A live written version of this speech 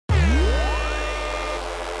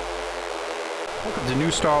Welcome to New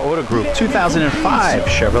Star Auto Group 2005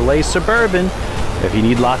 Chevrolet Suburban. If you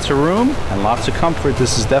need lots of room and lots of comfort,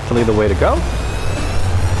 this is definitely the way to go.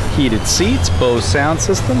 Heated seats, Bose sound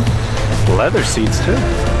system, leather seats too.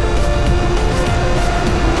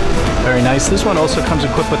 Very nice. This one also comes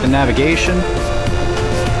equipped with the navigation.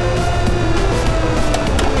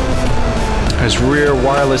 There's rear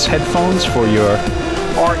wireless headphones for your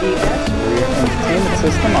RES, rear entertainment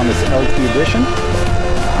system on this LT edition.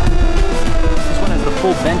 This one has the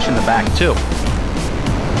full bench in the back too.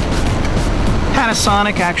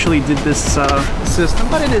 Panasonic actually did this system,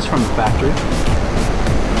 but it is from the factory.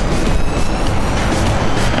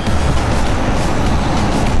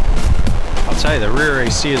 I'll tell you, the rear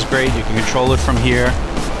AC is great. You can control it from here.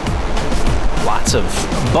 Lots of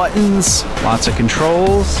buttons, lots of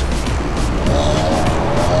controls.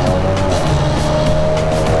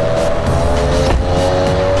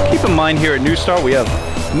 Keep in mind, here at New Star we have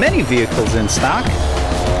many vehicles in stock.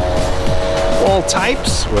 All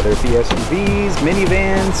types, whether it be SUVs,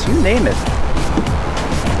 minivans, you name it.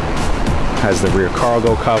 Has the rear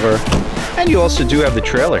cargo cover, and you also do have the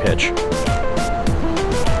trailer hitch.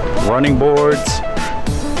 Running boards.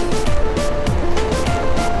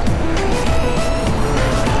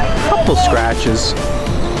 Couple scratches.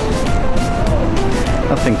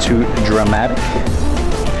 Nothing too dramatic.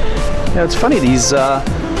 You know, it's funny, these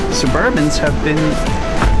Suburbans have been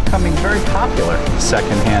becoming very popular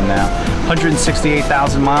secondhand now.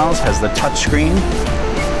 168,000 miles, has the touchscreen.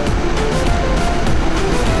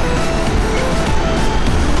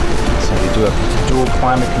 So you do have dual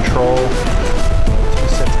climate control, 2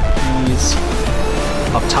 sets of keys.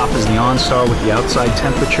 Up top is the OnStar with the outside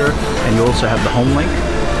temperature, and you also have the home link.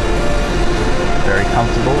 Very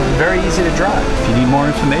comfortable and very easy to drive. If you need more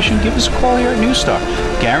information, give us a call here at New Star.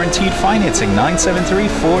 Guaranteed financing,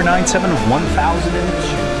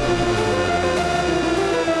 973-497-1000.